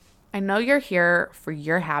I know you're here for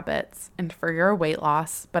your habits and for your weight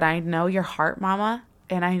loss, but I know your heart, mama,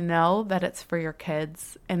 and I know that it's for your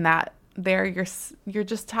kids and that you're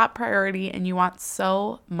just top priority and you want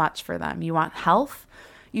so much for them. You want health,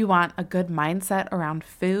 you want a good mindset around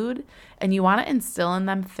food, and you want to instill in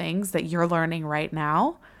them things that you're learning right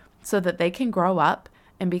now so that they can grow up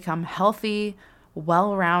and become healthy,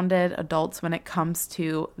 well-rounded adults when it comes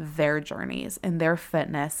to their journeys and their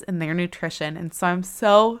fitness and their nutrition. And so I'm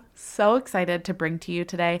so excited to bring to you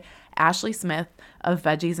today Ashley Smith of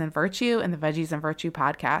Veggies and Virtue and the Veggies and Virtue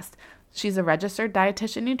podcast. She's a registered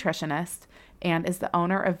dietitian nutritionist and is the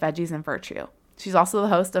owner of Veggies and Virtue. She's also the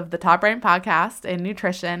host of the Top Rank podcast in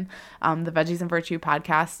nutrition, the Veggies and Virtue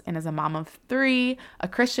podcast, and is a mom of 3, a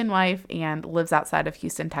Christian wife, and lives outside of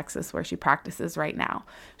Houston, Texas, where she practices right now.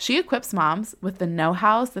 She equips moms with the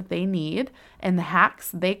know-hows that they need and the hacks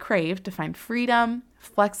they crave to find freedom,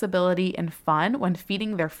 flexibility, and fun when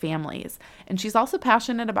feeding their families. And she's also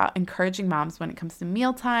passionate about encouraging moms when it comes to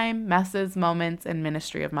mealtime, messes, moments, and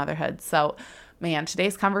ministry of motherhood. So man,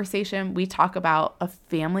 today's conversation, we talk about a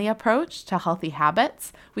family approach to healthy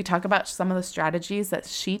habits. We talk about some of the strategies that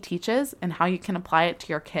she teaches and how you can apply it to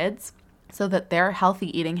your kids so that their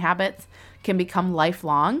healthy eating habits can become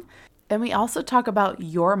lifelong. And we also talk about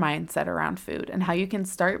your mindset around food and how you can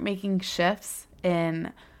start making shifts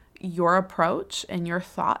in your approach and your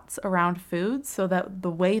thoughts around food so that the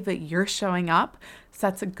way that you're showing up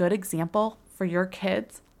sets a good example for your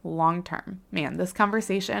kids long term. Man, this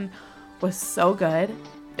conversation was so good.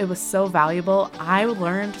 It was so valuable. I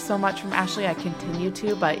learned so much from Ashley. I continue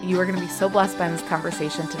to, but you are going to be so blessed by this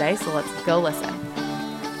conversation today. So let's go listen.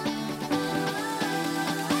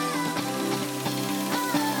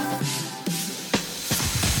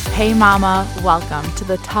 Hey mama, welcome to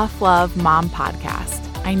the Tough Love Mom podcast.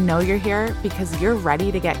 I know you're here because you're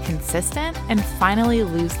ready to get consistent and finally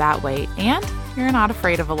lose that weight, and you're not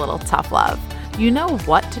afraid of a little tough love. You know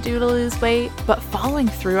what to do to lose weight, but following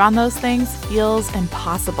through on those things feels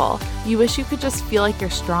impossible. You wish you could just feel like your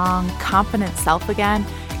strong, confident self again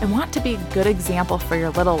and want to be a good example for your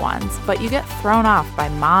little ones, but you get thrown off by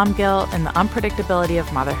mom guilt and the unpredictability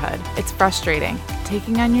of motherhood. It's frustrating.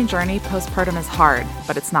 Taking on your journey postpartum is hard,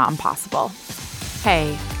 but it's not impossible.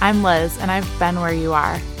 Hey, I'm Liz, and I've been where you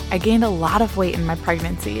are. I gained a lot of weight in my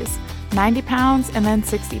pregnancies. 90 pounds and then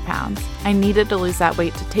 60 pounds. I needed to lose that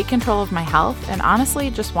weight to take control of my health and honestly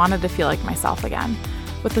just wanted to feel like myself again.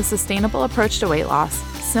 With a sustainable approach to weight loss,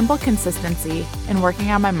 simple consistency, and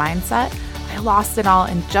working on my mindset, I lost it all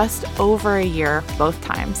in just over a year both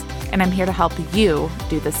times, and I'm here to help you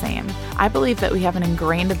do the same. I believe that we have an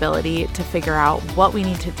ingrained ability to figure out what we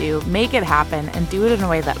need to do, make it happen, and do it in a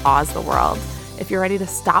way that awes the world. If you're ready to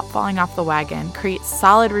stop falling off the wagon, create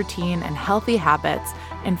solid routine and healthy habits,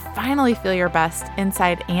 and finally feel your best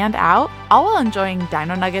inside and out, all while enjoying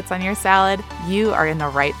dino nuggets on your salad, you are in the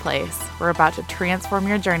right place. We're about to transform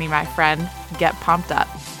your journey, my friend. Get pumped up.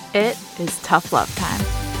 It is tough love time.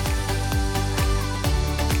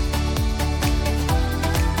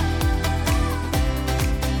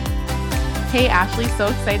 Hey, Ashley, so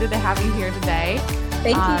excited to have you here today.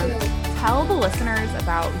 Thank you. Tell the listeners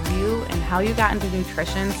about you and how you got into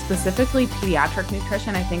nutrition, specifically pediatric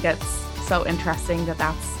nutrition. I think it's so interesting that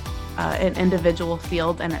that's an individual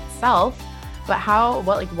field in itself, but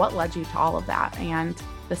what led you to all of that and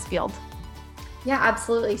this field? Yeah,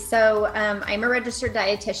 absolutely. So I'm a registered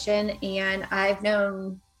dietitian, and I've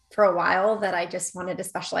known for a while that I just wanted to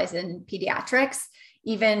specialize in pediatrics.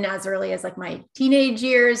 Even as early as like my teenage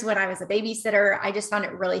years when I was a babysitter, I just found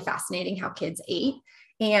it really fascinating how kids ate,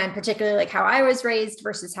 and particularly like how I was raised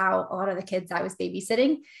versus how a lot of the kids I was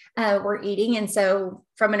babysitting were eating. And so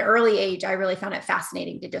from an early age, I really found it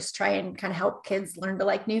fascinating to just try and kind of help kids learn to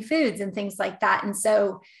like new foods and things like that. And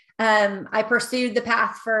so I pursued the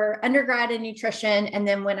path for undergrad in nutrition. And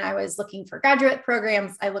then when I was looking for graduate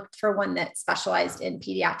programs, I looked for one that specialized in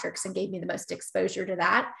pediatrics and gave me the most exposure to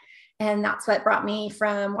that. And that's what brought me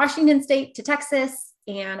from Washington State to Texas.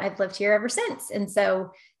 And I've lived here ever since. And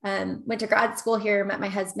so went to grad school here, met my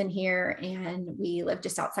husband here, and we live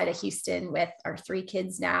just outside of Houston with our 3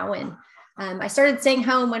 kids now. And I started staying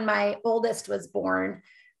home when my oldest was born.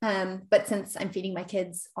 But since I'm feeding my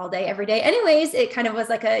kids all day, every day anyways, it kind of was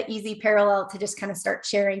like an easy parallel to just kind of start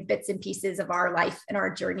sharing bits and pieces of our life and our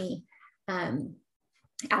journey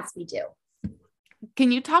as we do.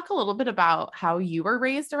 Can you talk a little bit about how you were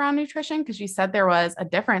raised around nutrition? Because you said there was a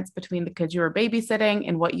difference between the kids you were babysitting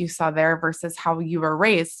and what you saw there versus how you were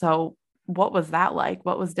raised. So what was that like?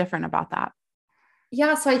 What was different about that?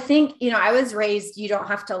 Yeah. So I think, I was raised, you don't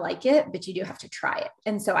have to like it, but you do have to try it.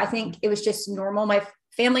 And so I think it was just normal. My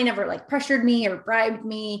family never like pressured me or bribed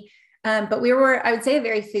me. But we were, I would say, a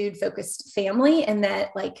very food focused family, in that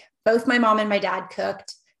like both my mom and my dad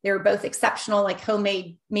cooked. They were both exceptional, like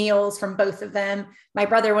homemade meals from both of them. My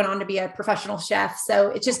brother went on to be a professional chef. So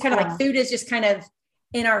it's just kind of like food is just kind of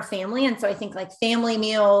in our family. And so I think like family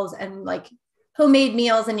meals and like homemade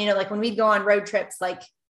meals. And, like when we'd go on road trips, like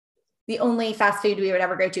the only fast food we would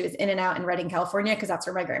ever go to is In-N-Out in Redding, California, because that's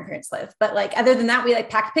where my grandparents live. But like, other than that, we like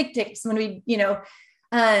packed picnics when we,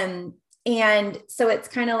 and so it's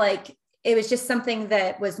kind of like, it was just something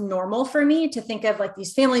that was normal for me to think of, like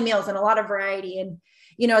these family meals and a lot of variety. And,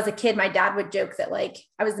 as a kid, my dad would joke that like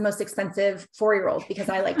I was the most expensive 4-year-old because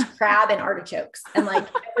I liked crab and artichokes. And like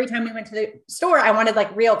every time we went to the store, I wanted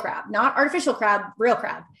like real crab, not artificial crab, real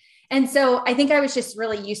crab. And so I think I was just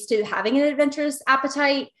really used to having an adventurous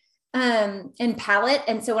appetite and palate.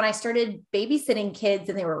 And so when I started babysitting kids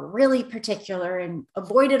and they were really particular and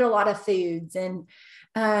avoided a lot of foods, and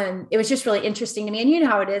it was just really interesting to me. And you know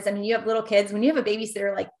how it is. I mean, you have little kids, when you have a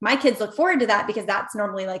babysitter, like my kids look forward to that because that's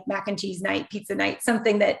normally like mac and cheese night, pizza night,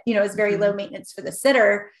 something that, is very low maintenance for the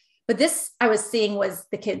sitter. But this I was seeing was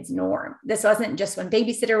the kids' norm. This wasn't just when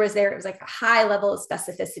babysitter was there. It was like a high level of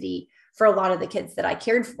specificity for a lot of the kids that I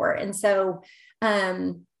cared for. And so,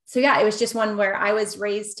 yeah, it was just one where I was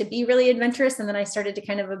raised to be really adventurous. And then I started to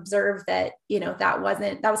kind of observe that, that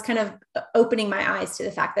was kind of opening my eyes to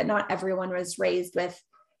the fact that not everyone was raised with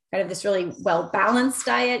kind of this really well-balanced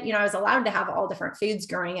diet. I was allowed to have all different foods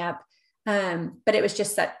growing up. But it was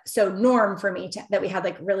just so norm for me that we had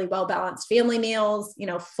like really well-balanced family meals,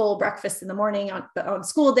 full breakfast in the morning on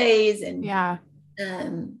school days.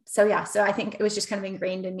 And so I think it was just kind of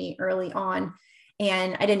ingrained in me early on.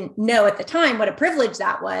 And I didn't know at the time what a privilege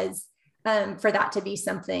that was, for that to be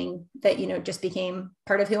something that, just became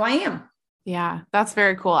part of who I am. Yeah, that's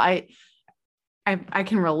very cool. I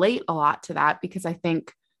can relate a lot to that because I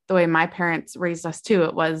think the way my parents raised us too,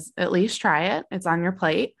 it was at least try it. It's on your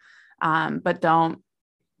plate. But don't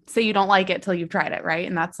say you don't like it till you've tried it. Right.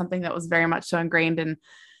 And that's something that was very much so ingrained in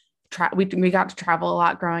we got to travel a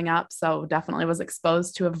lot growing up. So definitely was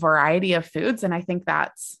exposed to a variety of foods. And I think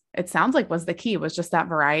it sounds like was the key, was just that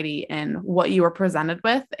variety in what you were presented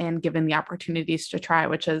with and given the opportunities to try,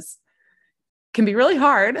 which can be really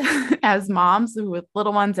hard as moms with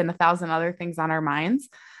little ones and 1,000 other things on our minds.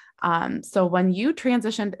 So when you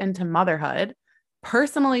transitioned into motherhood,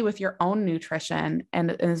 personally with your own nutrition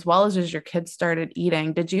and as well as your kids started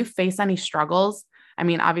eating, did you face any struggles? I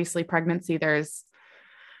mean, obviously pregnancy,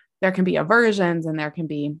 there can be aversions and there can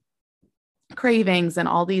be cravings and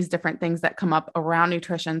all these different things that come up around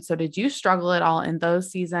nutrition. So did you struggle at all in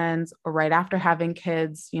those seasons or right after having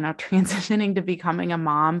kids, transitioning to becoming a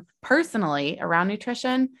mom personally around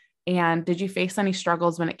nutrition? And did you face any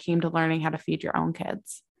struggles when it came to learning how to feed your own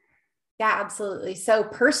kids? Yeah, absolutely. So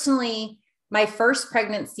personally, my first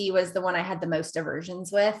pregnancy was the one I had the most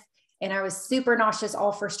aversions with. And I was super nauseous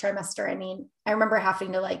all first trimester. I mean, I remember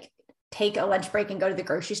having to like take a lunch break and go to the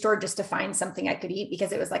grocery store just to find something I could eat,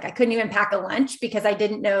 because it was like I couldn't even pack a lunch because I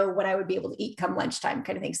didn't know what I would be able to eat come lunchtime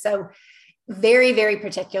kind of thing. So very, very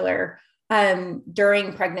particular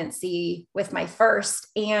during pregnancy with my first.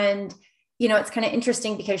 And, it's kind of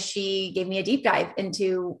interesting because she gave me a deep dive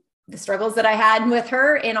into the struggles that I had with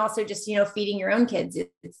her, and also just, feeding your own kids.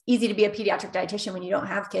 It's easy to be a pediatric dietitian when you don't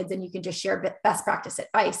have kids and you can just share best practice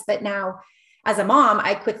advice. But now as a mom,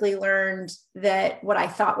 I quickly learned that what I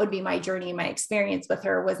thought would be my journey and my experience with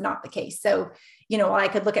her was not the case. So, while I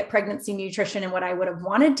could look at pregnancy nutrition and what I would have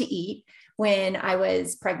wanted to eat when I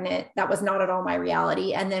was pregnant, that was not at all my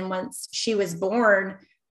reality. And then once she was born,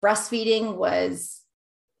 breastfeeding was,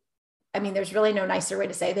 there's really no nicer way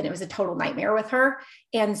to say that it was a total nightmare with her.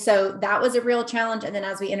 And so that was a real challenge. And then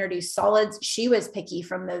as we introduced solids, she was picky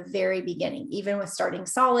from the very beginning, even with starting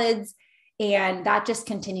solids. And that just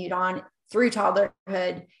continued on through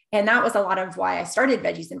toddlerhood. And that was a lot of why I started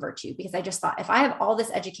Veggies and Virtue, because I just thought if I have all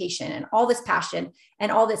this education and all this passion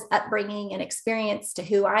and all this upbringing and experience to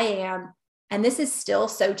who I am, and this is still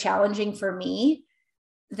so challenging for me,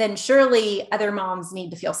 then surely other moms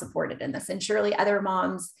need to feel supported in this. And surely other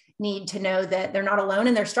moms need to know that they're not alone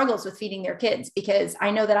in their struggles with feeding their kids, because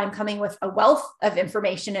I know that I'm coming with a wealth of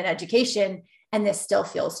information and education, and this still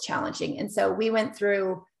feels challenging. And so we went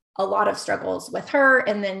through a lot of struggles with her.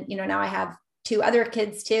 And then, now I have 2 other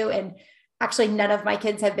kids too. And actually none of my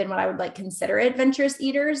kids have been what I would like consider adventurous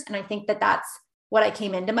eaters. And I think that that's what I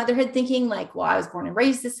came into motherhood thinking, like, well, I was born and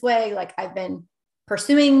raised this way. Like I've been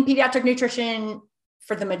pursuing pediatric nutrition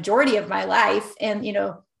for the majority of my life. And,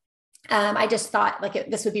 I just thought like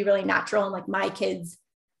this would be really natural. And like my kids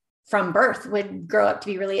from birth would grow up to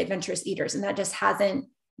be really adventurous eaters. And that just hasn't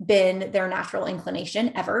been their natural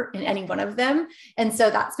inclination ever in any one of them. And so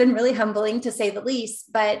that's been really humbling to say the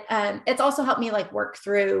least, but it's also helped me like work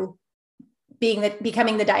through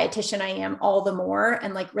becoming the dietitian I am all the more,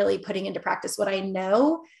 and like really putting into practice what I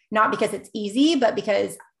know, not because it's easy, but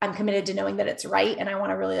because I'm committed to knowing that it's right. And I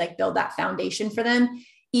want to really like build that foundation for them,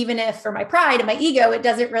 even if for my pride and my ego, it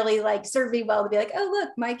doesn't really like serve me well to be like, oh, look,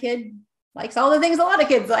 my kid likes all the things a lot of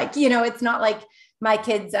kids like, it's not like my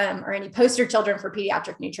kids are any poster children for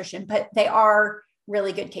pediatric nutrition, but they are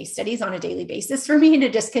really good case studies on a daily basis for me to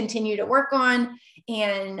just continue to work on,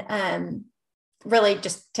 and really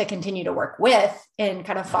just to continue to work with in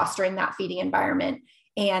kind of fostering that feeding environment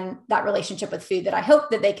and that relationship with food that I hope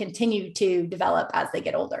that they continue to develop as they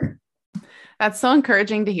get older. That's so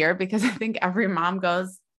encouraging to hear, because I think every mom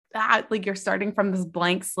goes, like you're starting from this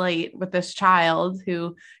blank slate with this child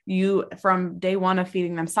who you, from day one of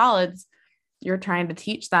feeding them solids, you're trying to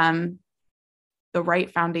teach them the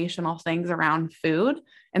right foundational things around food.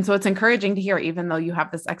 And so it's encouraging to hear, even though you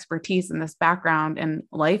have this expertise and this background and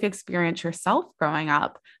life experience yourself growing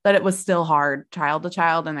up, that it was still hard child to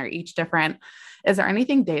child, and they're each different. Is there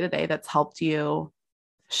anything day to day that's helped you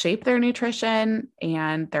shape their nutrition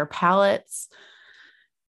and their palates?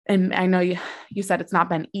 And I know you said it's not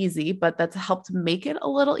been easy, but that's helped make it a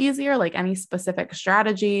little easier, like any specific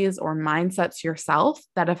strategies or mindsets yourself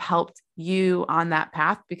that have helped you on that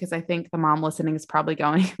path? Because I think the mom listening is probably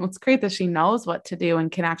going, well, it's great that she knows what to do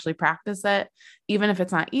and can actually practice it, even if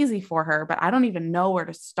it's not easy for her, but I don't even know where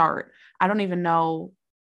to start. I don't even know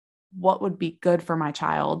what would be good for my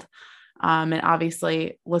child. And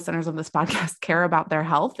obviously listeners of this podcast care about their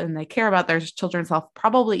health, and they care about their children's health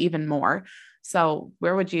probably even more. So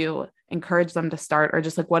where would you encourage them to start, or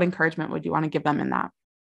just like what encouragement would you want to give them in that?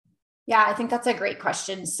 Yeah, I think that's a great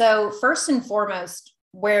question. So first and foremost,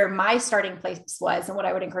 where my starting place was, and what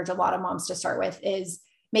I would encourage a lot of moms to start with, is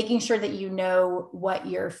making sure that you know what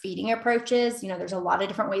your feeding approach is. There's a lot of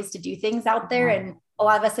different ways to do things out there. And a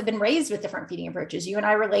lot of us have been raised with different feeding approaches. You and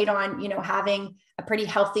I relate on, having a pretty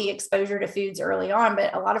healthy exposure to foods early on,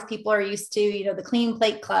 but a lot of people are used to, the clean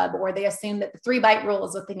plate club, or they assume that the 3-bite rule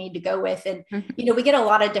is what they need to go with. And, we get a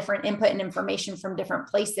lot of different input and information from different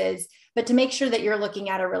places, but to make sure that you're looking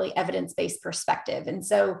at a really evidence-based perspective. And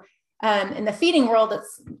so in the feeding world,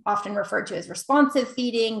 it's often referred to as responsive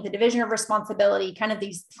feeding, the division of responsibility, kind of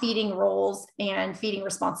these feeding roles and feeding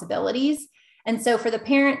responsibilities. And so for the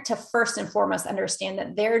parent to first and foremost understand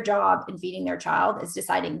that their job in feeding their child is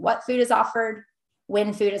deciding what food is offered,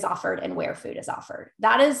 when food is offered, and where food is offered.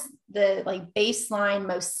 That is the like baseline,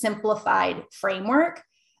 most simplified framework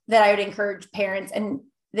that I would encourage parents. And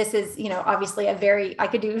this is, obviously I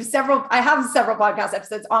have several podcast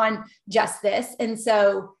episodes on just this. And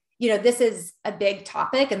so this is a big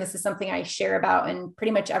topic, and this is something I share about in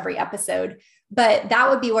pretty much every episode, but that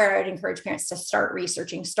would be where I would encourage parents to start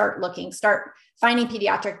researching, start looking, start finding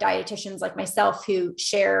pediatric dietitians like myself who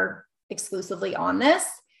share exclusively on this,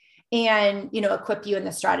 and, equip you in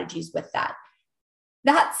the strategies with that.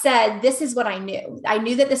 That said, this is what I knew. I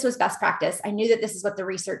knew that this was best practice. I knew that this is what the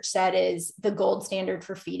research said is the gold standard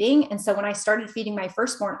for feeding. And so when I started feeding my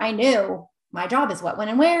firstborn, I knew my job is what, when,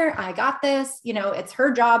 and where. I got this, it's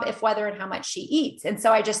her job if, whether, and how much she eats. And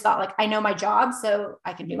so I just thought like, I know my job, so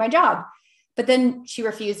I can do my job. But then she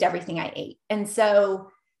refused everything I ate. And so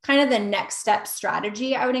kind of the next step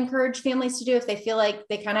strategy I would encourage families to do, if they feel like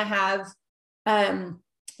they kind of have,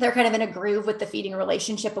 they're kind of in a groove with the feeding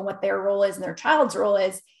relationship and what their role is and their child's role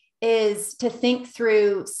is to think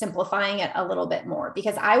through simplifying it a little bit more,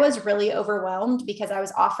 because I was really overwhelmed because I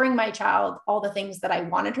was offering my child all the things that I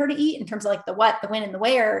wanted her to eat in terms of like the what, the when, and the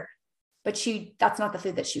where, but that's not the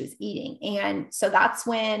food that she was eating. And so that's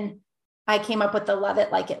when I came up with the love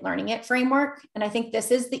it, like it, learning it framework. And I think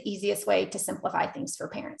this is the easiest way to simplify things for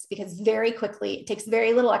parents, because very quickly, it takes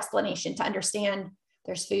very little explanation to understand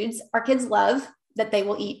there's foods our kids love that they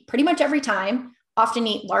will eat pretty much every time, often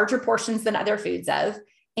eat larger portions than other foods of,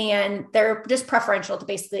 and they're just preferential to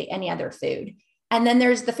basically any other food. And then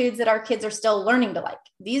there's the foods that our kids are still learning to like.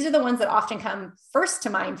 These are the ones that often come first to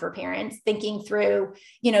mind for parents, thinking through,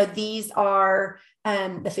 these are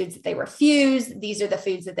the foods that they refuse. These are the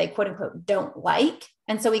foods that they quote unquote don't like.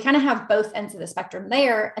 And so we kind of have both ends of the spectrum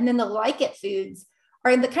there. And then the like it foods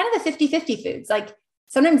are the kind of the 50-50 foods. Like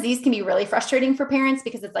sometimes these can be really frustrating for parents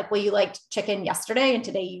because it's like, well, you liked chicken yesterday and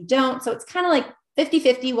today you don't. So it's kind of like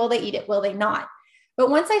 50-50. Will they eat it? Will they not? But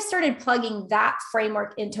once I started plugging that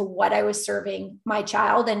framework into what I was serving my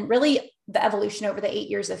child, and really the evolution over the 8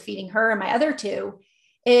 years of feeding her and my other two,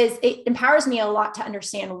 is it empowers me a lot to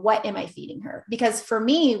understand what am I feeding her? Because for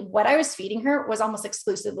me, what I was feeding her was almost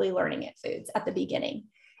exclusively learning it foods at the beginning.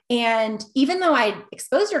 And even though I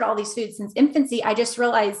exposed her to all these foods since infancy, I just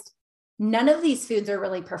realized none of these foods are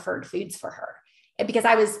really preferred foods for her. And because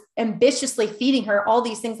I was ambitiously feeding her all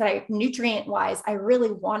these things that I, nutrient wise, I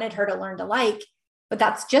really wanted her to learn to like, but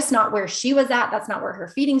that's just not where she was at. That's not where her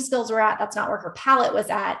feeding skills were at. That's not where her palate was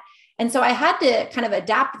at. And so I had to kind of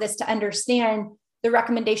adapt this to understand the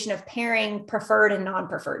recommendation of pairing preferred and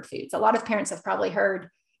non-preferred foods. A lot of parents have probably heard,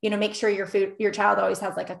 make sure your child always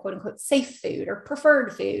has like a quote unquote safe food or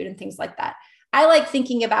preferred food and things like that. I like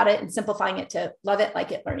thinking about it and simplifying it to love it,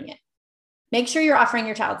 like it, learning it. Make sure you're offering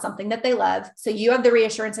your child something that they love. So you have the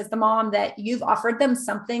reassurance as the mom that you've offered them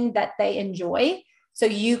something that they enjoy. So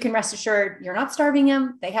you can rest assured you're not starving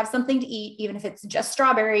them. They have something to eat, even if it's just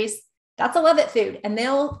strawberries. That's a love it food. And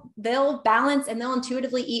they'll balance and they'll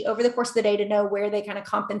intuitively eat over the course of the day to know where they kind of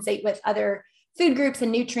compensate with other food groups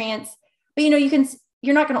and nutrients. But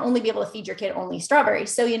you're not going to only be able to feed your kid only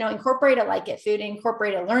strawberries. So, incorporate a like it food,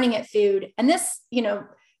 incorporate a learning it food. And this,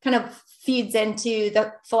 kind of feeds into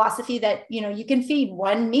the philosophy that, you can feed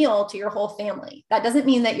one meal to your whole family. That doesn't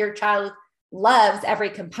mean that your child loves every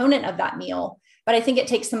component of that meal, but I think it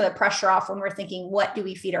takes some of the pressure off when we're thinking, what do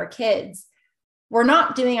we feed our kids? We're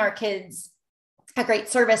not doing our kids a great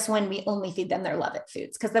service when we only feed them their love it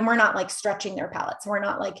foods, because then we're not like stretching their palates. We're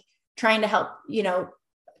not like trying to help,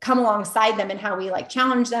 come alongside them and how we like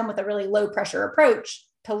challenge them with a really low pressure approach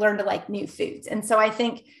to learn to like new foods. And so I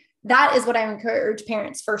think that is what I encourage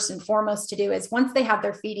parents first and foremost to do, is once they have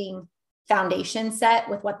their feeding foundation set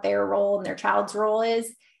with what their role and their child's role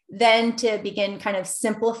is, then to begin kind of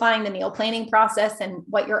simplifying the meal planning process and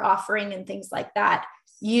what you're offering and things like that,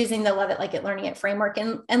 using the love it, like it, learning it framework,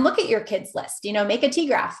 and look at your kids list, make a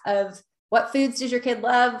T-graph of what foods does your kid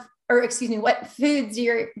love, or excuse me, what foods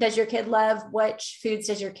does your kid love, which foods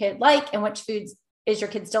does your kid like, and which foods is your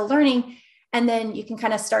kid still learning? And then you can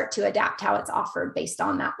kind of start to adapt how it's offered based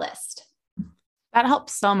on that list. That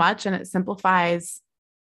helps so much. And it simplifies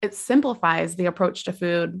the approach to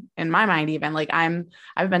food in my mind. Even like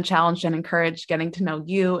I've been challenged and encouraged getting to know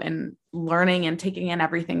you and learning and taking in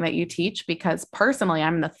everything that you teach, because personally,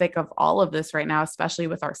 I'm in the thick of all of this right now, especially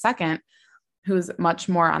with our second, who's much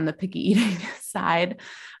more on the picky eating side.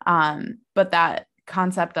 But that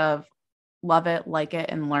concept of love it, like it,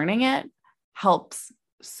 and learning it helps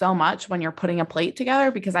so much when you're putting a plate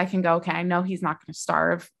together, because I can go, okay, I know he's not going to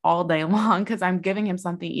starve all day long because I'm giving him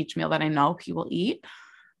something each meal that I know he will eat,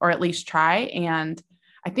 or at least try. And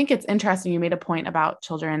I think it's interesting. You made a point about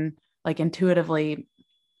children like intuitively,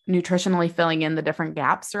 nutritionally filling in the different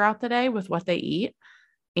gaps throughout the day with what they eat.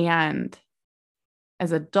 And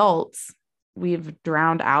as adults, we've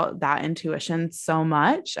drowned out that intuition so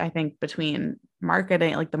much. I think between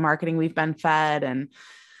marketing, like the marketing we've been fed, and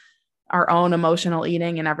our own emotional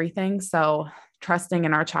eating and everything. So trusting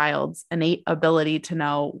in our child's innate ability to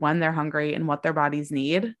know when they're hungry and what their bodies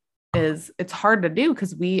need it's hard to do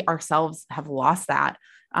because we ourselves have lost that.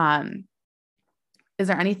 Is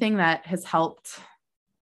there anything that has helped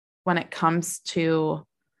when it comes to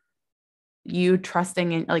you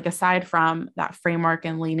trusting in, like, aside from that framework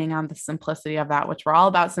and leaning on the simplicity of that, which we're all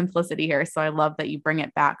about simplicity here. So I love that you bring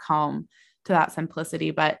it back home to that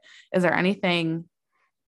simplicity, but is there anything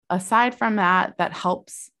aside from that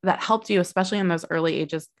helped you, especially in those early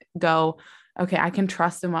ages, go, okay, I can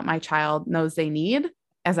trust in what my child knows they need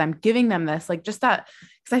as I'm giving them this, like just that,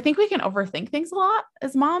 because I think we can overthink things a lot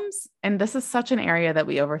as moms. And this is such an area that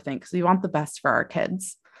we overthink because we want the best for our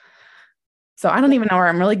kids. So I don't even know where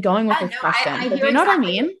I'm really going with this question. I but do you know what I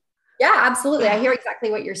mean? Yeah, absolutely. I hear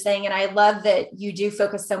exactly what you're saying. And I love that you do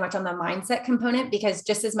focus so much on the mindset component, because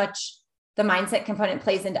just as much the mindset component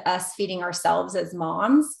plays into us feeding ourselves as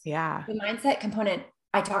moms. Yeah. The mindset component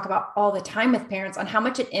I talk about all the time with parents on how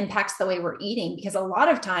much it impacts the way we're eating, because a lot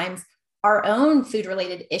of times our own food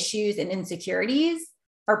related issues and insecurities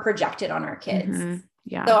are projected on our kids. Mm-hmm.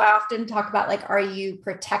 Yeah. So I often talk about, like, are you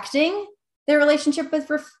protecting their relationship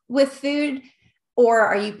with food, or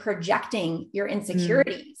are you projecting your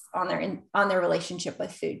insecurities on their relationship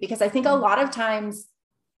with food? Because I think a lot of times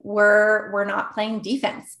we're not playing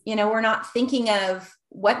defense. We're not thinking of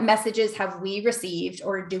what messages have we received,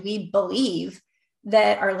 or do we believe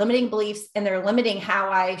that are limiting beliefs, and they're limiting how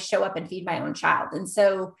I show up and feed my own child. And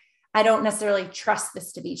so I don't necessarily trust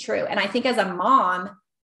this to be true. And I think as a mom,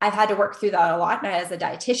 I've had to work through that a lot. And as a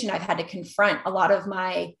dietitian, I've had to confront a lot of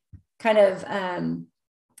my kind of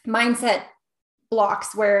mindset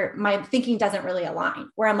blocks where my thinking doesn't really align,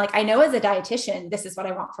 where I'm like, I know as a dietitian, this is what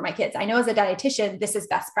I want for my kids. I know as a dietitian, this is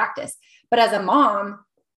best practice. But as a mom,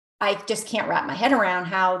 I just can't wrap my head around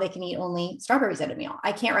how they can eat only strawberries at a meal.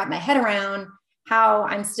 I can't wrap my head around how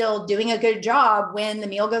I'm still doing a good job when the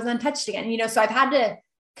meal goes untouched again. So I've had to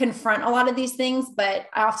confront a lot of these things, but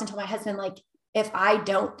I often tell my husband, like, if I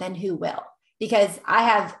don't, then who will? Because I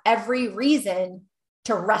have every reason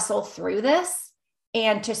to wrestle through this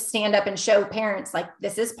and to stand up and show parents, like,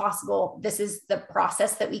 this is possible. This is the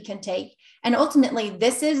process that we can take. And ultimately,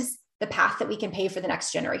 this is the path that we can pave for the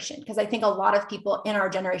next generation. Because I think a lot of people in our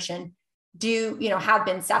generation do, have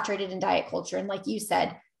been saturated in diet culture. And like you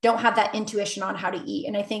said, don't have that intuition on how to eat.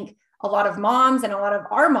 And I think a lot of moms and a lot of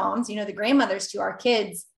our moms, the grandmothers to our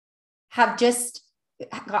kids, have just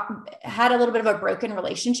had a little bit of a broken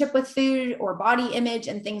relationship with food or body image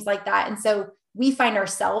and things like that. And so we find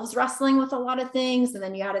ourselves wrestling with a lot of things. And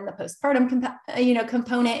then you add in the postpartum,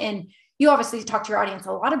 component, and you obviously talk to your audience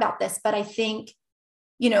a lot about this, but I think,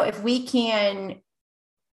 if we can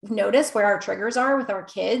notice where our triggers are with our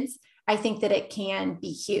kids, I think that it can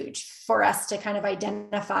be huge for us to kind of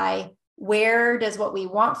identify where does what we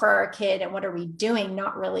want for our kid and what are we doing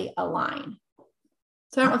not really align.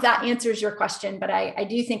 So I don't know if that answers your question, but I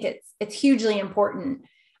do think it's hugely important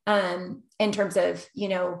in terms of,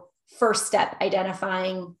 first step,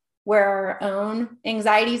 identifying where our own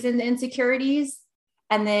anxieties and insecurities,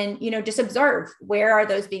 and then, just observe where are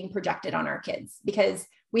those being projected on our kids, because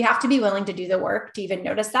we have to be willing to do the work to even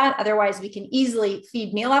notice that. Otherwise we can easily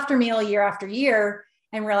feed meal after meal, year after year,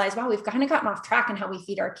 and realize, wow, we've kind of gotten off track in how we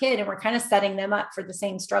feed our kid. And we're kind of setting them up for the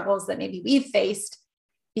same struggles that maybe we've faced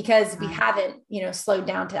because we haven't, slowed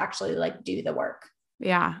down to actually like do the work.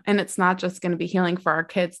 Yeah. And it's not just going to be healing for our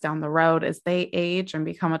kids down the road as they age and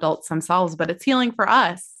become adults themselves, but it's healing for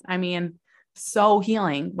us. I mean, so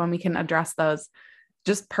healing when we can address those.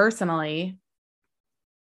 Just personally,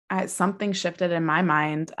 something shifted in my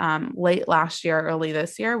mind late last year, early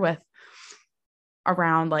this year, with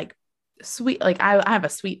around like sweet, like I have a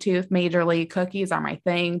sweet tooth, majorly cookies are my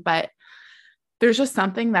thing, but there's just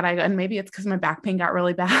something that and maybe it's because my back pain got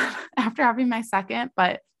really bad after having my second,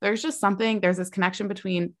 but there's this connection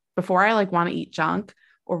between before I like want to eat junk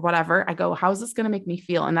or whatever, I go, how's this going to make me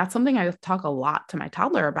feel? And that's something I talk a lot to my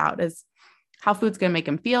toddler about, is how food's going to make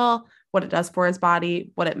him feel, what it does for his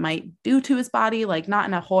body, what it might do to his body, like not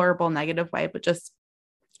in a horrible negative way, but just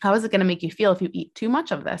how is it going to make you feel if you eat too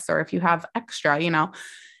much of this, or if you have extra,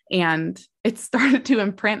 and it started to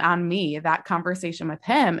imprint on me, that conversation with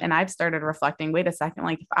him. And I've started reflecting, wait a second,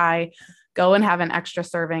 like if I go and have an extra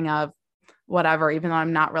serving of whatever, even though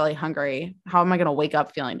I'm not really hungry, how am I going to wake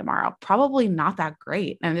up feeling tomorrow? Probably not that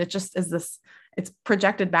great. And it just is it's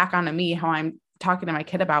projected back onto me, how I'm talking to my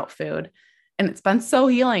kid about food. And it's been so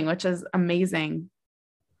healing, which is amazing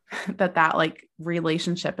that like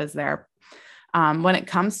relationship is there. When it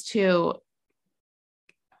comes to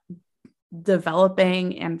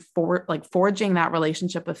developing and forging that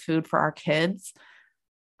relationship with food for our kids,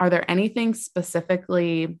 are there anything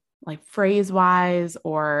specifically like phrase wise,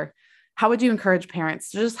 or how would you encourage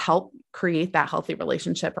parents to just help create that healthy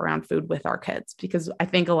relationship around food with our kids? Because I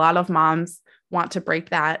think a lot of moms want to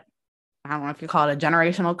break that, I don't know if you call it a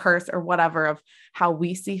generational curse or whatever, of how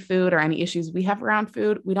we see food or any issues we have around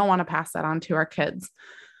food. We don't want to pass that on to our kids.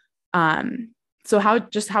 So how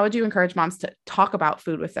would you encourage moms to talk about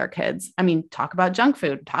food with their kids? I mean, talk about junk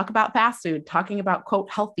food, talk about fast food, talking about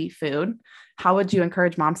quote, healthy food. How would you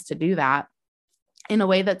encourage moms to do that in a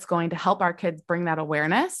way that's going to help our kids bring that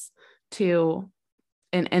awareness to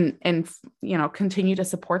and continue to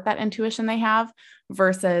support that intuition they have,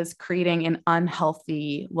 versus creating an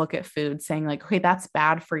unhealthy look at food, saying like, okay, that's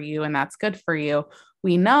bad for you and that's good for you.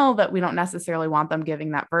 We know that we don't necessarily want them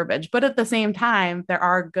giving that verbiage, but at the same time, there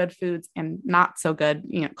are good foods and not so good,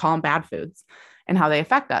 call them bad foods, and how they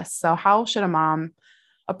affect us. So how should a mom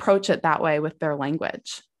approach it that way with their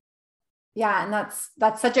language? Yeah. And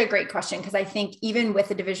that's such a great question, because I think even with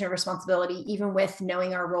the division of responsibility, even with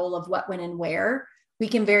knowing our role of what, when, and where, we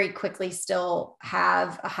can very quickly still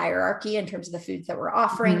have a hierarchy in terms of the foods that we're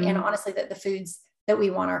offering, mm-hmm. and honestly, that the foods that we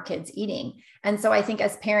want our kids eating. And so I think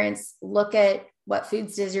as parents look at what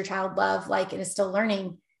foods does your child love, like, and is still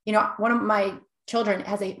learning, one of my children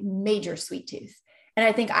has a major sweet tooth. And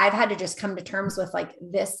I think I've had to just come to terms with like,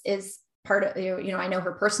 this is part of, I know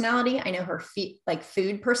her personality, I know her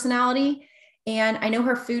food personality, and I know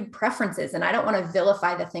her food preferences. And I don't want to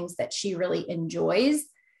vilify the things that she really enjoys,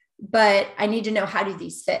 but I need to know, how do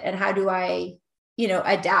these fit, and how do I,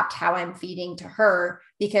 adapt how I'm feeding to her,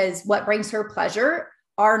 because what brings her pleasure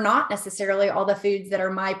are not necessarily all the foods that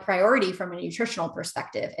are my priority from a nutritional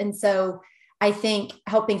perspective. And so I think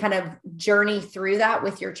helping kind of journey through that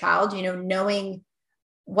with your child, knowing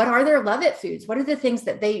what are their love it foods, what are the things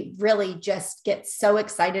that they really just get so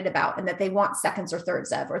excited about and that they want seconds or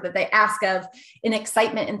thirds of, or that they ask of in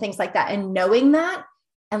excitement and things like that, and knowing that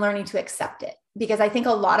and learning to accept it. because I think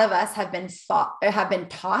a lot of us have been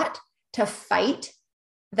taught to fight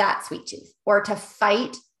that sweet tooth, or to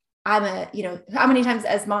fight, how many times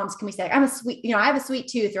as moms can we say, I'm a sweet, I have a sweet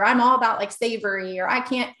tooth, or I'm all about like savory, or I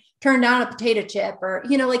can't turn down a potato chip, or,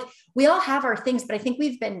 like we all have our things, but I think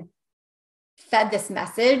we've been fed this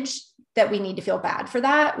message that we need to feel bad for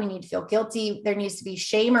that. We need to feel guilty. There needs to be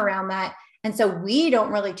shame around that. And so we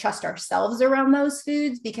don't really trust ourselves around those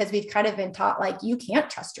foods, because we've kind of been taught like, you can't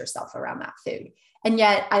trust yourself around that food. And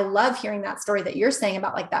yet I love hearing that story that you're saying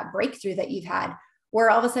about like that breakthrough that you've had, where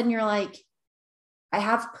all of a sudden you're like, I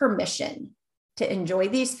have permission to enjoy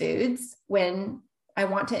these foods when I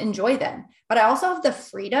want to enjoy them. But I also have the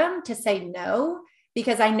freedom to say no,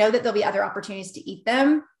 because I know that there'll be other opportunities to eat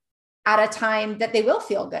them at a time that they will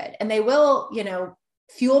feel good, and they will,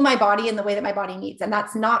 fuel my body in the way that my body needs. And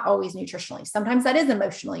that's not always nutritionally. Sometimes that is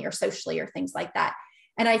emotionally or socially or things like that.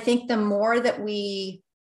 And I think the more that we,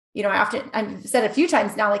 I've said a few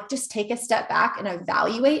times now, like just take a step back and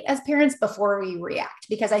evaluate as parents before we react,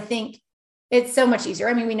 because I think it's so much easier.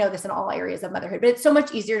 I mean, we know this in all areas of motherhood, but it's so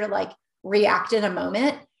much easier to like react in a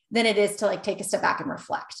moment than it is to like take a step back and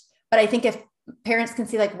reflect. But I think if parents can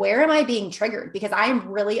see like, where am I being triggered? Because I am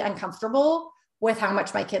really uncomfortable with how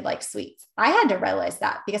much my kid likes sweets. I had to realize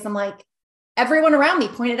that, because I'm like, everyone around me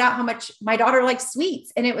pointed out how much my daughter likes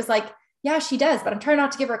sweets. And it was like, yeah, she does, but I'm trying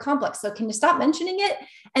not to give her a complex. So can you stop mentioning it?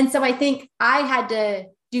 And so I think I had to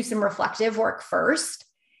do some reflective work first.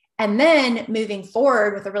 And then moving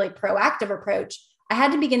forward with a really proactive approach, I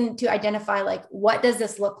had to begin to identify like, what does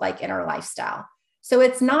this look like in our lifestyle? So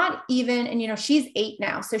it's not even, and she's 8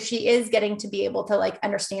 now, so she is getting to be able to like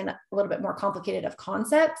understand a little bit more complicated of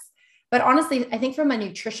concepts. But honestly, I think from a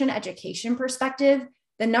nutrition education perspective,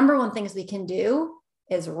 the number one things we can do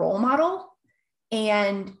is role model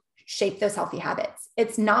and shape those healthy habits.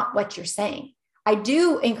 It's not what you're saying. I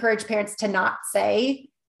do encourage parents to not say,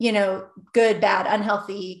 good, bad,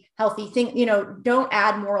 unhealthy, healthy thing, don't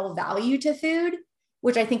add moral value to food,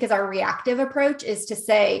 which I think is our reactive approach, is to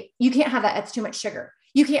say, you can't have that. It's too much sugar.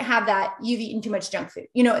 You can't have that. You've eaten too much junk food.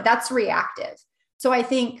 That's reactive. So I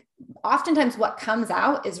think oftentimes what comes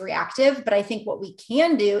out is reactive, but I think what we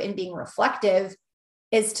can do in being reflective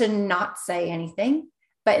is to not say anything,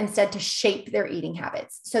 but instead to shape their eating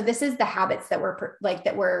habits. So this is the habits that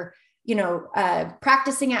we're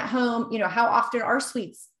practicing at home. How often are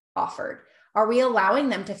sweets offered? Are we allowing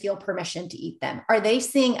them to feel permission to eat them? Are they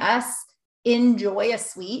seeing us enjoy a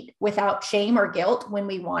sweet without shame or guilt when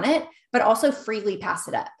we want it, but also freely pass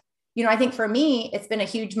it up? I think for me, it's been a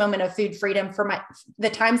huge moment of food freedom for the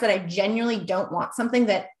times that I genuinely don't want something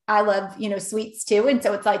that I love, sweets too. And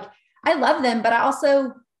so it's like, I love them, but I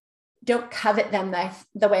also don't covet them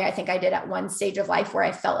the way I think I did at one stage of life, where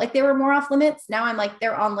I felt like they were more off limits. Now I'm like,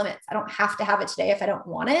 they're on limits. I don't have to have it today if I don't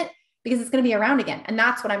want it, because it's going to be around again. And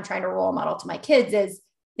that's what I'm trying to role model to my kids is,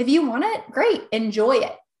 if you want it, great, enjoy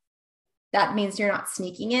it. That means you're not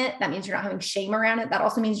sneaking it. That means you're not having shame around it. That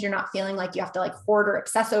also means you're not feeling like you have to like hoard or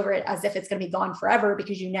obsess over it as if it's going to be gone forever,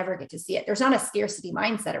 because you never get to see it. There's not a scarcity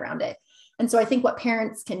mindset around it. And so I think what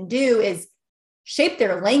parents can do is shape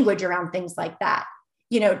their language around things like that.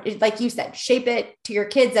 Like you said, shape it to your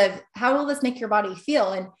kids of, how will this make your body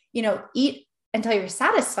feel? And, eat until you're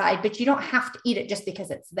satisfied, but you don't have to eat it just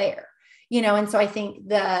because it's there, And so I think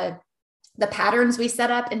the patterns we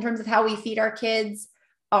set up in terms of how we feed our kids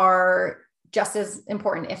are just as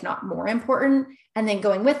important, if not more important. And then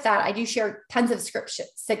going with that, I do share tons of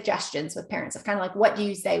suggestions with parents of kind of like, what do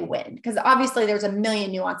you say when? Because obviously there's a million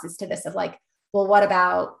nuances to this of like, well, what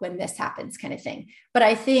about when this happens kind of thing. But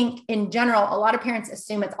I think in general, a lot of parents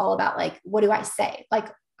assume it's all about like, what do I say? Like,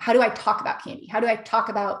 how do I talk about candy? How do I talk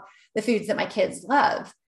about the foods that my kids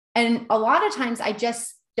love? And a lot of times I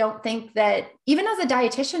just don't think that, even as a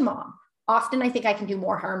dietitian mom, often I think I can do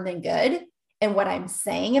more harm than good in what I'm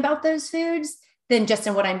saying about those foods than just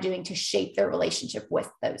in what I'm doing to shape their relationship with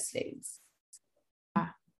those foods.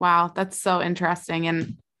 Wow, that's so interesting.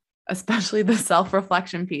 And especially the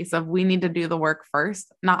self-reflection piece of, we need to do the work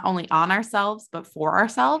first, not only on ourselves, but for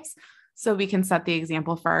ourselves, so we can set the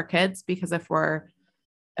example for our kids. Because if we're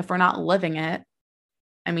not living it,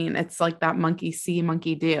 I mean, it's like that monkey see,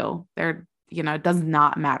 monkey do. It does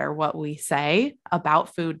not matter what we say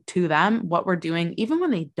about food to them, what we're doing, even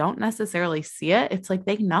when they don't necessarily see it. It's like,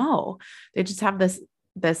 they know, they just have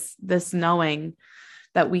this knowing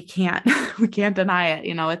that we can't deny it.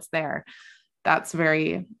 It's there. That's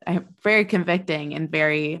very, very convicting, and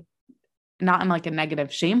very, not in like a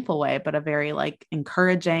negative, shameful way, but a very like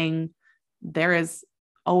encouraging. There is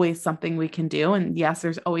always something we can do. And yes,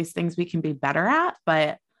 there's always things we can be better at,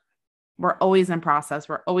 but we're always in process.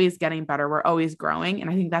 We're always getting better. We're always growing.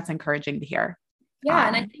 And I think that's encouraging to hear. Yeah.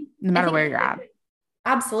 And I think, no matter where you're at.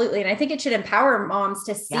 absolutely. And I think it should empower moms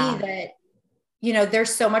to see that,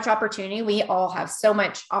 there's so much opportunity. We all have so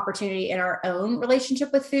much opportunity in our own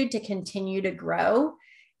relationship with food to continue to grow.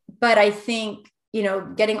 But I think,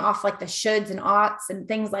 getting off like the shoulds and oughts and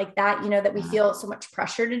things like that, that we feel so much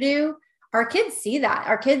pressure to do. Our kids see that.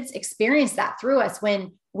 Our kids experience that through us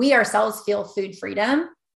when we ourselves feel food freedom.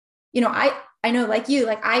 I know, like you,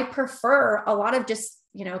 like I prefer a lot of just,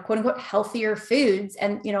 quote unquote, healthier foods.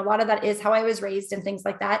 And, a lot of that is how I was raised and things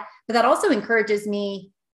like that. But that also encourages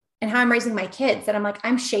me and how I'm raising my kids, that I'm like,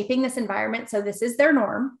 I'm shaping this environment. So this is their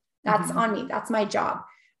norm. That's on me. That's my job.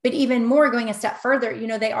 But even more, going a step further,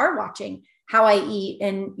 they are watching how I eat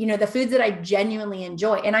and, the foods that I genuinely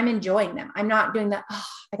enjoy, and I'm enjoying them. I'm not doing that. Oh,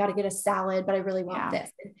 I got to get a salad, but I really want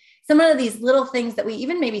this. And some of these little things that we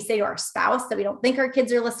even maybe say to our spouse that we don't think our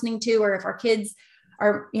kids are listening to, or if our kids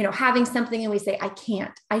are, having something and we say, I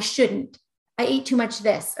can't, I shouldn't, I ate too much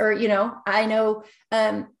this, or, I know,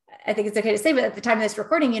 I think it's okay to say, but at the time of this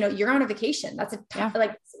recording, you're on a vacation. That's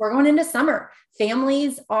like, we're going into summer.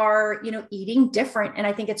 Families are, eating different. And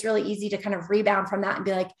I think it's really easy to kind of rebound from that and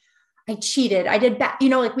be like, I cheated. I did bad.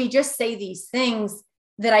 Like we just say these things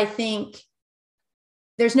that I think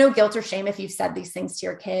there's no guilt or shame if you've said these things to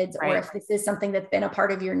your kids, or if this is something that's been a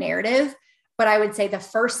part of your narrative. But I would say the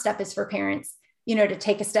first step is for parents, to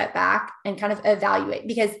take a step back and kind of evaluate,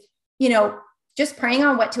 because, just praying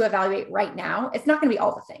on what to evaluate right now, it's not going to be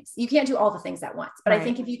all the things. You can't do all the things at once. But I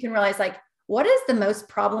think if you can realize, like, what is the most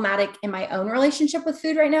problematic in my own relationship with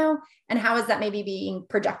food right now? And how is that maybe being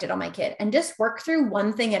projected on my kid? And just work through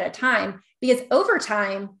one thing at a time, because over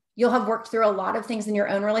time, you'll have worked through a lot of things in your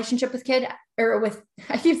own relationship with kid, or with,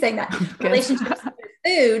 I keep saying that, relationships with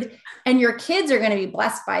food. And your kids are going to be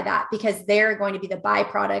blessed by that, because they're going to be the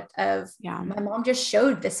byproduct of, my mom just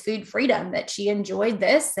showed this food freedom, that she enjoyed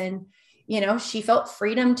this. And she felt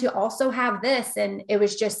freedom to also have this. And it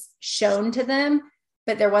was just shown to them,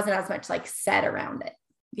 but there wasn't as much like said around it.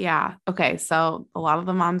 Yeah. Okay. So a lot of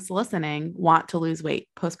the moms listening want to lose weight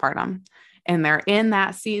postpartum, and they're in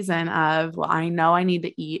that season of, well, I know I need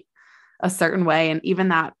to eat a certain way. And even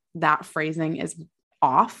that phrasing is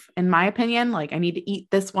off, in my opinion. Like, I need to eat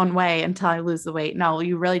this one way until I lose the weight. No,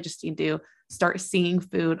 you really just need to start seeing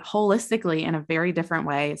food holistically in a very different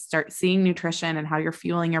way. Start seeing nutrition and how you're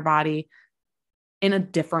fueling your body in a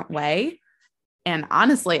different way. And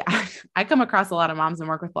honestly, I come across a lot of moms and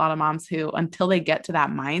work with a lot of moms who, until they get to that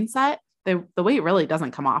mindset, the weight really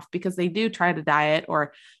doesn't come off, because they do try to diet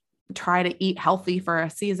or try to eat healthy for a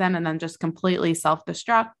season and then just completely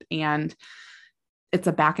self-destruct. And it's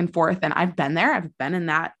a back and forth. And I've been there. I've been in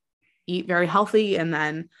that eat very healthy. And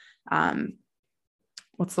then,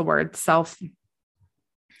 what's the word? Self-sabotage.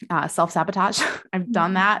 I've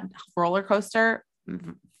done that roller coaster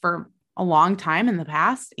for a long time in the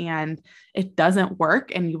past, and it doesn't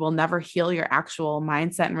work. And you will never heal your actual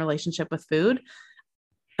mindset and relationship with food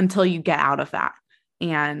until you get out of that.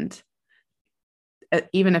 And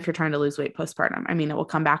even if you're trying to lose weight postpartum, I mean, it will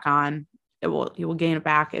come back on, you will gain it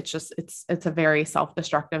back. It's just, it's a very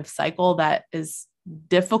self-destructive cycle that is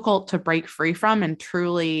difficult to break free from and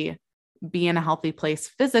truly be in a healthy place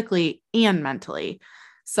physically and mentally.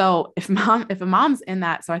 So if a mom's in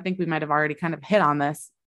that, so I think we might've already kind of hit on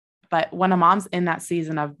this, but when a mom's in that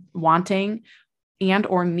season of wanting and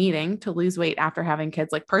or needing to lose weight after having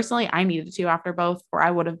kids, like personally, I needed to after both, or I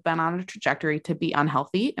would have been on a trajectory to be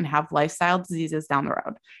unhealthy and have lifestyle diseases down the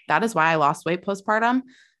road. That is why I lost weight postpartum.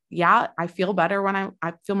 Yeah, I feel better when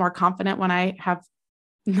I feel more confident when I have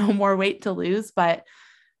no more weight to lose, but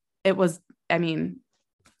it was, I mean,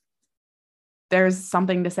 there's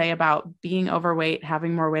something to say about being overweight,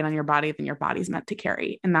 having more weight on your body than your body's meant to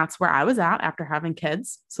carry. And that's where I was at after having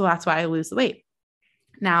kids. So that's why I lose the weight.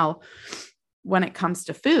 Now, when it comes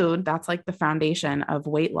to food, that's like the foundation of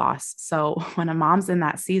weight loss. So when a mom's in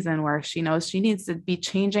that season where she knows she needs to be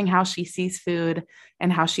changing how she sees food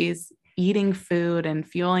and how she's eating food and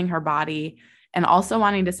fueling her body, and also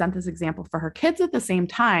wanting to set this example for her kids at the same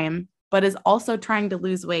time, but is also trying to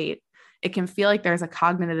lose weight, it can feel like there's a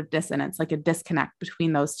cognitive dissonance, like a disconnect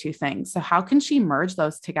between those two things. So how can she merge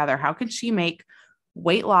those together? How can she make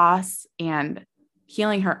weight loss and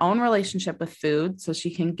healing her own relationship with food so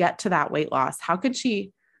she can get to that weight loss? How could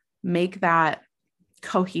she make that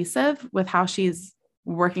cohesive with how she's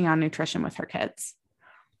working on nutrition with her kids?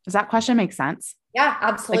 Does that question make sense? Yeah,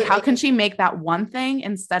 absolutely. Like, how can she make that one thing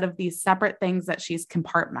instead of these separate things that she's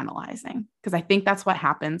compartmentalizing? Because I think that's what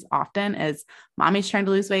happens often is mommy's trying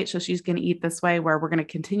to lose weight, so she's going to eat this way, where we're going to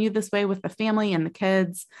continue this way with the family and the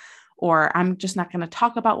kids, or I'm just not going to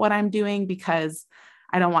talk about what I'm doing because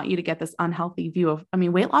I don't want you to get this unhealthy view of, I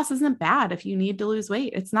mean, weight loss isn't bad. If you need to lose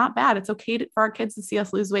weight, it's not bad. It's okay for our kids to see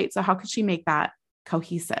us lose weight. So how could she make that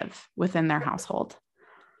cohesive within their household?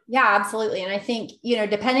 Yeah, absolutely. And I think,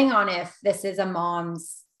 depending on if this is a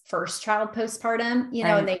mom's first child postpartum, and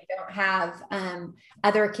Right. they don't have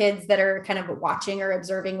other kids that are kind of watching or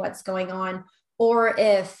observing what's going on, or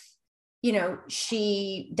if,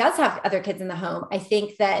 she does have other kids in the home, I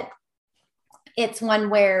think that it's one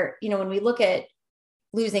where, when we look at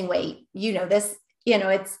losing weight, this,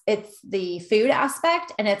 it's the food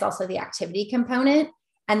aspect and it's also the activity component.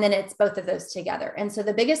 And then it's both of those together. And so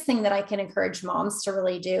the biggest thing that I can encourage moms to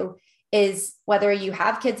really do is, whether you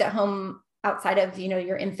have kids at home outside of,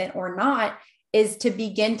 your infant or not, is to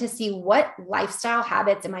begin to see, what lifestyle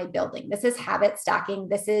habits am I building? This is habit stacking.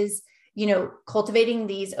 This is, cultivating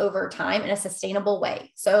these over time in a sustainable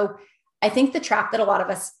way. So I think the trap that a lot of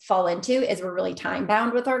us fall into is we're really time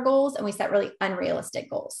bound with our goals and we set really unrealistic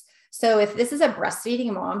goals. So if this is a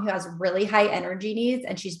breastfeeding mom who has really high energy needs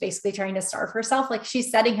and she's basically trying to starve herself, like,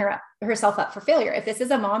 she's setting herself up for failure. If this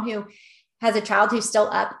is a mom who has a child who's still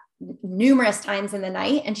up numerous times in the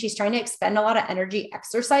night and she's trying to expend a lot of energy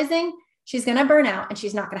exercising, she's going to burn out and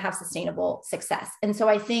she's not going to have sustainable success. And so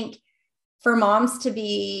I think for moms to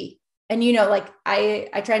be, and, like,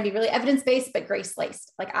 I try and be really evidence-based, but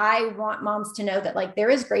grace-laced. Like, I want moms to know that, like, there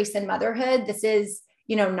is grace in motherhood. This is,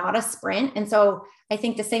 not a sprint. And so I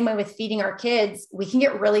think the same way with feeding our kids, we can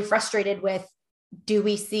get really frustrated with, do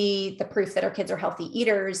we see the proof that our kids are healthy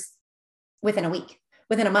eaters within a week,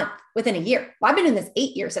 within a month, within a year? Well, I've been in this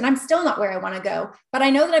 8 years and I'm still not where I want to go, but I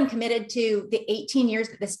know that I'm committed to the 18 years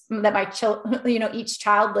that my each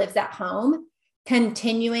child lives at home,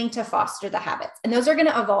 continuing to foster the habits. And those are going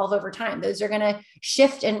to evolve over time. Those are going to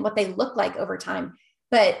shift in what they look like over time.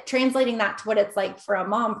 But translating that to what it's like for a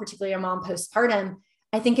mom, particularly a mom postpartum,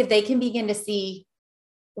 I think if they can begin to see,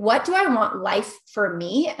 what do I want life for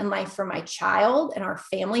me and life for my child and our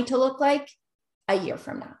family to look like a year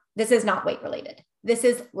from now? This is not weight related. This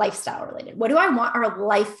is lifestyle related. What do I want our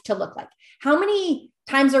life to look like? How many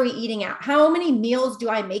times are we eating out? How many meals do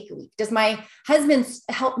I make a week? Does my husband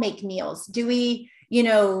help make meals? Do we,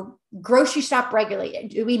 grocery shop regularly?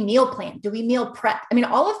 Do we meal plan? Do we meal prep? I mean,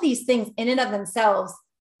 all of these things in and of themselves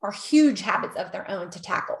are huge habits of their own to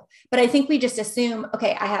tackle. But I think we just assume,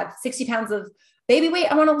 okay, I have 60 pounds of baby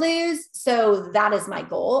weight I want to lose, so that is my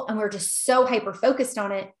goal. And we're just so hyper-focused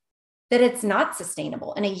on it that it's not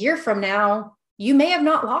sustainable. And a year from now, you may have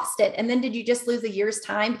not lost it. And then did you just lose a year's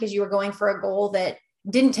time because you were going for a goal that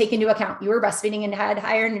didn't take into account you were breastfeeding and had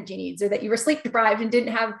higher energy needs, or that you were sleep deprived and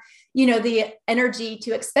didn't have, the energy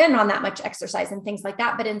to expend on that much exercise and things like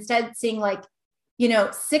that. But instead seeing, like,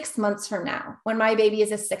 6 months from now, when my baby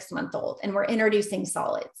is a 6-month-old and we're introducing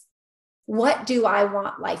solids, what do I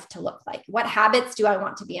want life to look like? What habits do I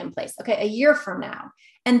want to be in place? Okay, a year from now,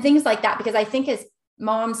 and things like that. Because I think as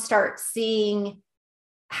moms start seeing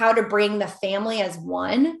how to bring the family as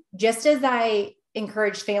one, just as I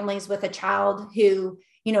encourage families with a child who,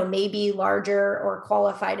 may be larger or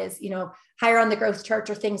qualified as, higher on the growth chart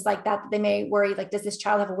or things like that, they may worry, like, does this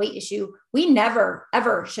child have a weight issue? We never,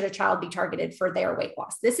 ever should a child be targeted for their weight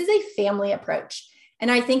loss. This is a family approach. And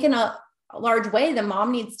I think in a large way, the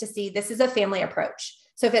mom needs to see this is a family approach.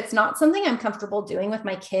 So if it's not something I'm comfortable doing with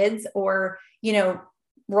my kids, or,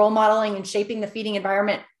 role modeling and shaping the feeding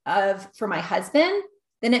environment for my husband,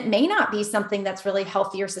 then it may not be something that's really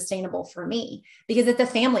healthy or sustainable for me, because it's a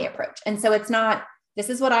family approach. And so it's not, this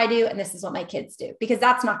is what I do and this is what my kids do, because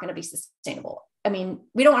that's not going to be sustainable. I mean,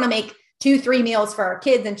 we don't want to make 2-3 meals for our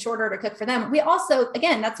kids and shorter to cook for them. We also,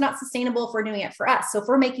 again, that's not sustainable if we're doing it for us. So if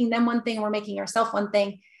we're making them one thing, we're making ourselves one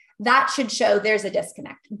thing, that should show there's a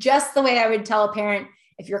disconnect. Just the way I would tell a parent,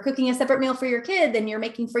 if you're cooking a separate meal for your kid, then you're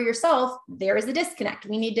making for yourself, there is a disconnect.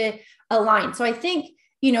 We need to align. So I think,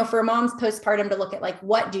 for moms postpartum to look at, like,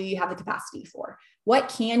 what do you have the capacity for? What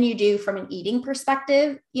can you do from an eating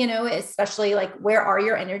perspective? Especially, like, where are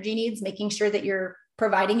your energy needs, making sure that you're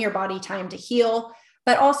providing your body time to heal,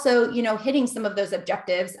 but also, hitting some of those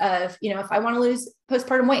objectives of, if I want to lose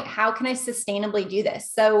postpartum weight, how can I sustainably do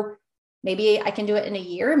this? So maybe I can do it in a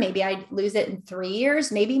year. Maybe I lose it in 3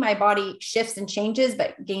 years. Maybe my body shifts and changes,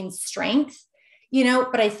 but gains strength.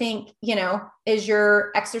 But I think, is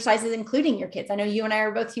your exercises including your kids? I know you and I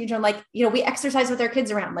are both huge on, like, we exercise with our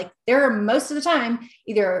kids around. Like, there are most of the time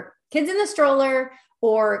either kids in the stroller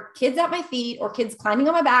or kids at my feet or kids climbing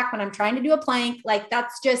on my back when I'm trying to do a plank. Like,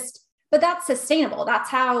 but that's sustainable. That's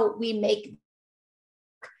how we make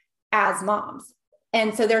as moms.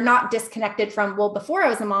 And so they're not disconnected from, well, before I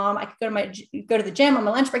was a mom, I could go to the gym on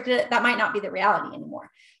my lunch break. That might not be the reality anymore.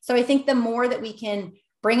 So I think the more that we can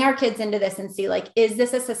bring our kids into this and see, like, is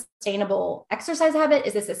this a sustainable exercise habit?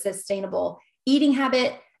 Is this a sustainable eating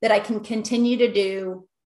habit that I can continue to do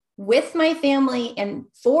with my family and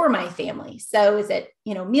for my family? So is it,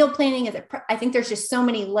 meal planning? I think there's just so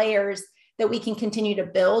many layers that we can continue to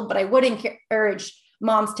build, but I would encourage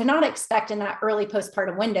moms to not expect in that early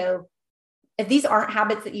postpartum window, if these aren't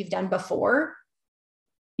habits that you've done before,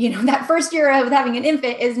 that first year of having an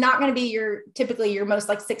infant is not going to be typically your most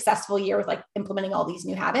like successful year with like implementing all these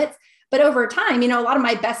new habits. But over time, a lot of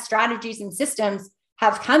my best strategies and systems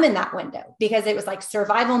have come in that window because it was like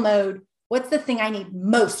survival mode. What's the thing I need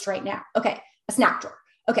most right now? Okay, a snack drawer.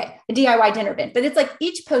 Okay, a DIY dinner bin. But it's like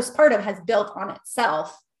each postpartum has built on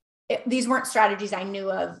itself. These weren't strategies I knew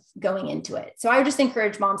of going into it. So I would just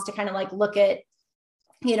encourage moms to kind of like look at,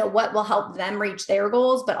 what will help them reach their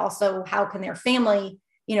goals, but also how can their family,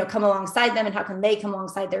 come alongside them, and how can they come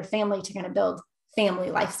alongside their family to kind of build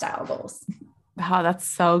family lifestyle goals. Oh, that's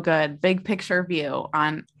so good. Big picture view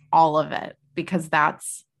on all of it, because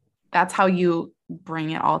that's how you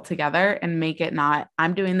bring it all together and make it not,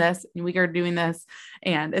 I'm doing this and we are doing this,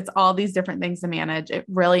 and it's all these different things to manage. It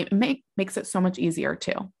really makes it so much easier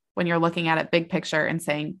too, when you're looking at it big picture and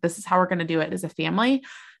saying, this is how we're going to do it as a family.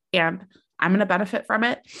 And I'm going to benefit from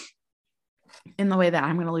it in the way that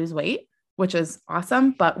I'm going to lose weight, which is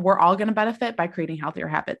awesome, but we're all going to benefit by creating healthier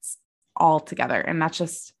habits all together. And that's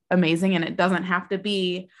just amazing. And it doesn't have to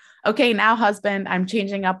be, okay, now husband, I'm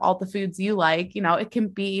changing up all the foods you like. It can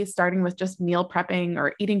be starting with just meal prepping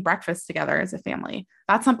or eating breakfast together as a family.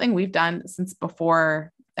 That's something we've done since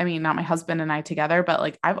before. I mean, not my husband and I together, but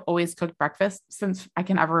like I've always cooked breakfast since I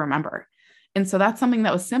can ever remember. And so that's something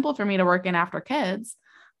that was simple for me to work in after kids.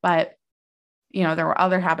 But, there were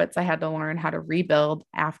other habits I had to learn how to rebuild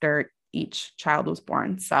after each child was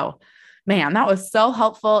born. So, man, that was so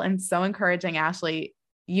helpful and so encouraging, Ashley.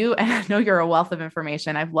 And I know you're a wealth of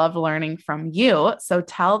information. I've loved learning from you. So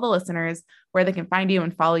tell the listeners where they can find you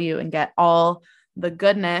and follow you and get all the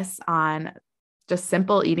goodness on just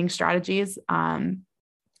simple eating strategies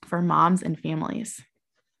for moms and families.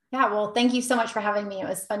 Yeah, well, thank you so much for having me. It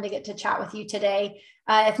was fun to get to chat with you today.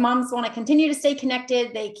 If moms want to continue to stay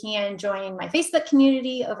connected, they can join my Facebook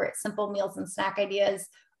community over at Simple Meals and Snack Ideas,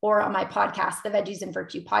 or on my podcast, the Veggies and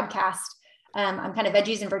Virtue podcast. I'm kind of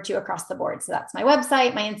veggies and virtue across the board. So that's my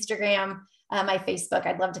website, my Instagram, my Facebook.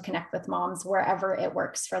 I'd love to connect with moms wherever it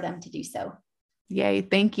works for them to do so. Yay.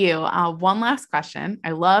 Thank you. One last question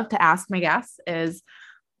I love to ask my guests is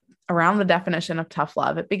around the definition of tough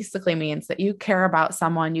love. It basically means that you care about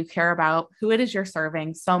someone, you care about who it is you're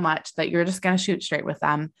serving so much that you're just going to shoot straight with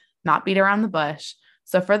them, not beat around the bush.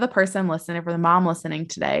 So for the person listening, for the mom listening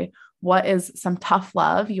today, what is some tough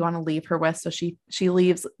love you want to leave her with so she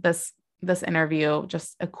leaves this interview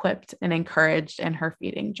just equipped and encouraged in her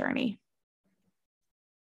feeding journey?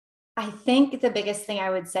 I think the biggest thing I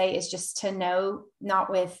would say is just to know, not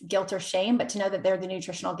with guilt or shame, but to know that they're the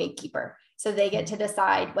nutritional gatekeeper. So they get to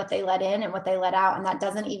decide what they let in and what they let out. And that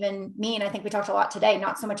doesn't even mean, I think we talked a lot today,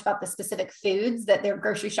 not so much about the specific foods that they're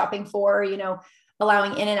grocery shopping for,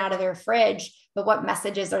 allowing in and out of their fridge, but what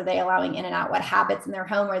messages are they allowing in and out? What habits in their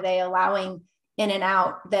home are they allowing in and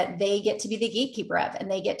out that they get to be the gatekeeper of? And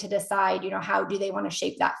they get to decide, how do they want to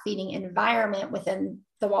shape that feeding environment within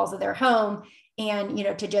the walls of their home? And,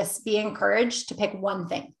 to just be encouraged to pick one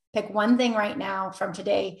thing right now from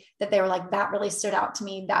today that they were like, that really stood out to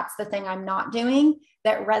me. That's the thing I'm not doing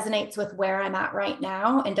that resonates with where I'm at right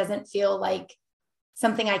now and doesn't feel like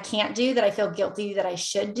something I can't do that I feel guilty that I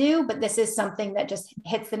should do. But this is something that just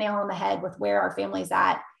hits the nail on the head with where our family's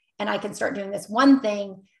at. And I can start doing this one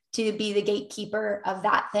thing to be the gatekeeper of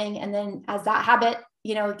that thing. And then as that habit,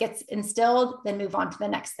 gets instilled, then move on to the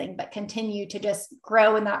next thing, but continue to just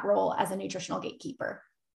grow in that role as a nutritional gatekeeper.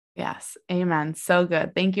 Yes. Amen. So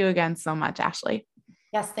good. Thank you again so much, Ashley.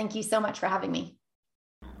 Yes. Thank you so much for having me.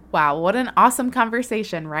 Wow. What an awesome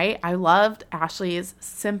conversation, right? I loved Ashley's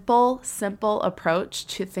simple approach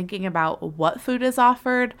to thinking about what food is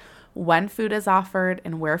offered, when food is offered,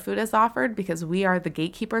 and where food is offered, because we are the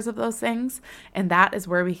gatekeepers of those things. And that is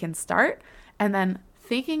where we can start. And then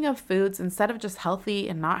thinking of foods instead of just healthy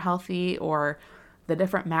and not healthy or the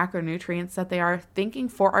different macronutrients that they are, thinking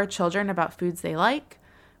for our children about foods they like,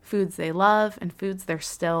 foods they love, and foods they're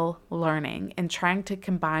still learning, and trying to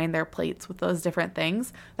combine their plates with those different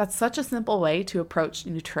things. That's such a simple way to approach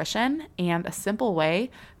nutrition and a simple way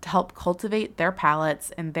to help cultivate their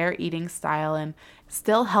palates and their eating style and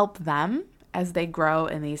still help them as they grow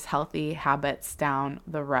in these healthy habits down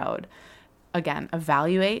the road. again,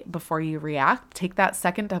 evaluate before you react. Take that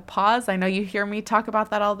second to pause. I know you hear me talk about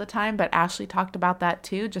that all the time, but Ashley talked about that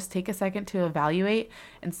too. Just take a second to evaluate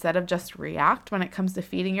instead of just react when it comes to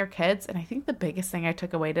feeding your kids. And I think the biggest thing I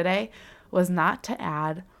took away today was not to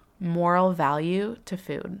add moral value to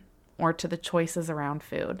food or to the choices around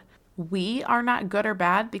food. We are not good or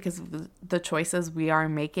bad because of the choices we are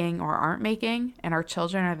making or aren't making, and our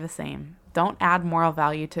children are the same. Don't add moral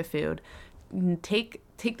value to food. Take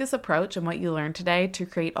this approach and what you learned today to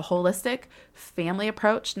create a holistic family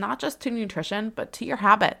approach, not just to nutrition, but to your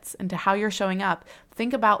habits and to how you're showing up.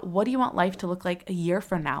 Think about, what do you want life to look like a year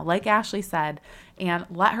from now, like Ashley said, and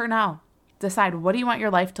let her know. Decide, what do you want your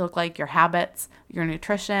life to look like, your habits, your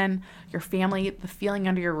nutrition, your family, the feeling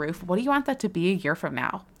under your roof. What do you want that to be a year from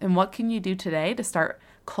now? And what can you do today to start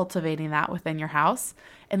cultivating that within your house?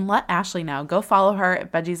 And let Ashley know. Go follow her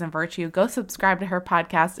at Veggies and Virtue. Go subscribe to her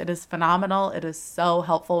podcast. It is phenomenal. It is so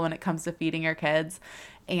helpful when it comes to feeding your kids.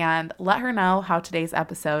 And let her know how today's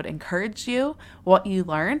episode encouraged you, what you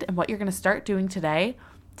learned, and what you're going to start doing today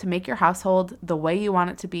to make your household the way you want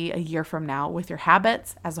it to be a year from now with your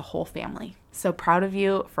habits as a whole family. So proud of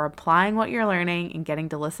you for applying what you're learning and getting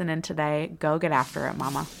to listen in today. Go get after it,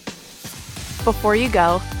 mama. Before you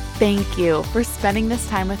go, thank you for spending this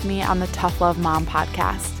time with me on the Tough Love Mom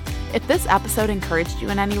podcast. If this episode encouraged you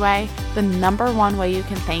in any way, the number one way you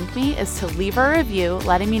can thank me is to leave a review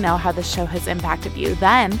letting me know how this show has impacted you.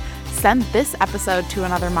 Then send this episode to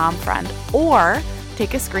another mom friend, or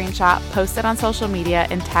take a screenshot, post it on social media,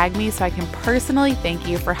 and tag me so I can personally thank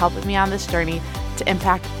you for helping me on this journey to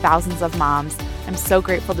impact thousands of moms. I'm so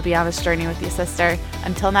grateful to be on this journey with you, sister.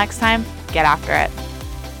 Until next time, get after it.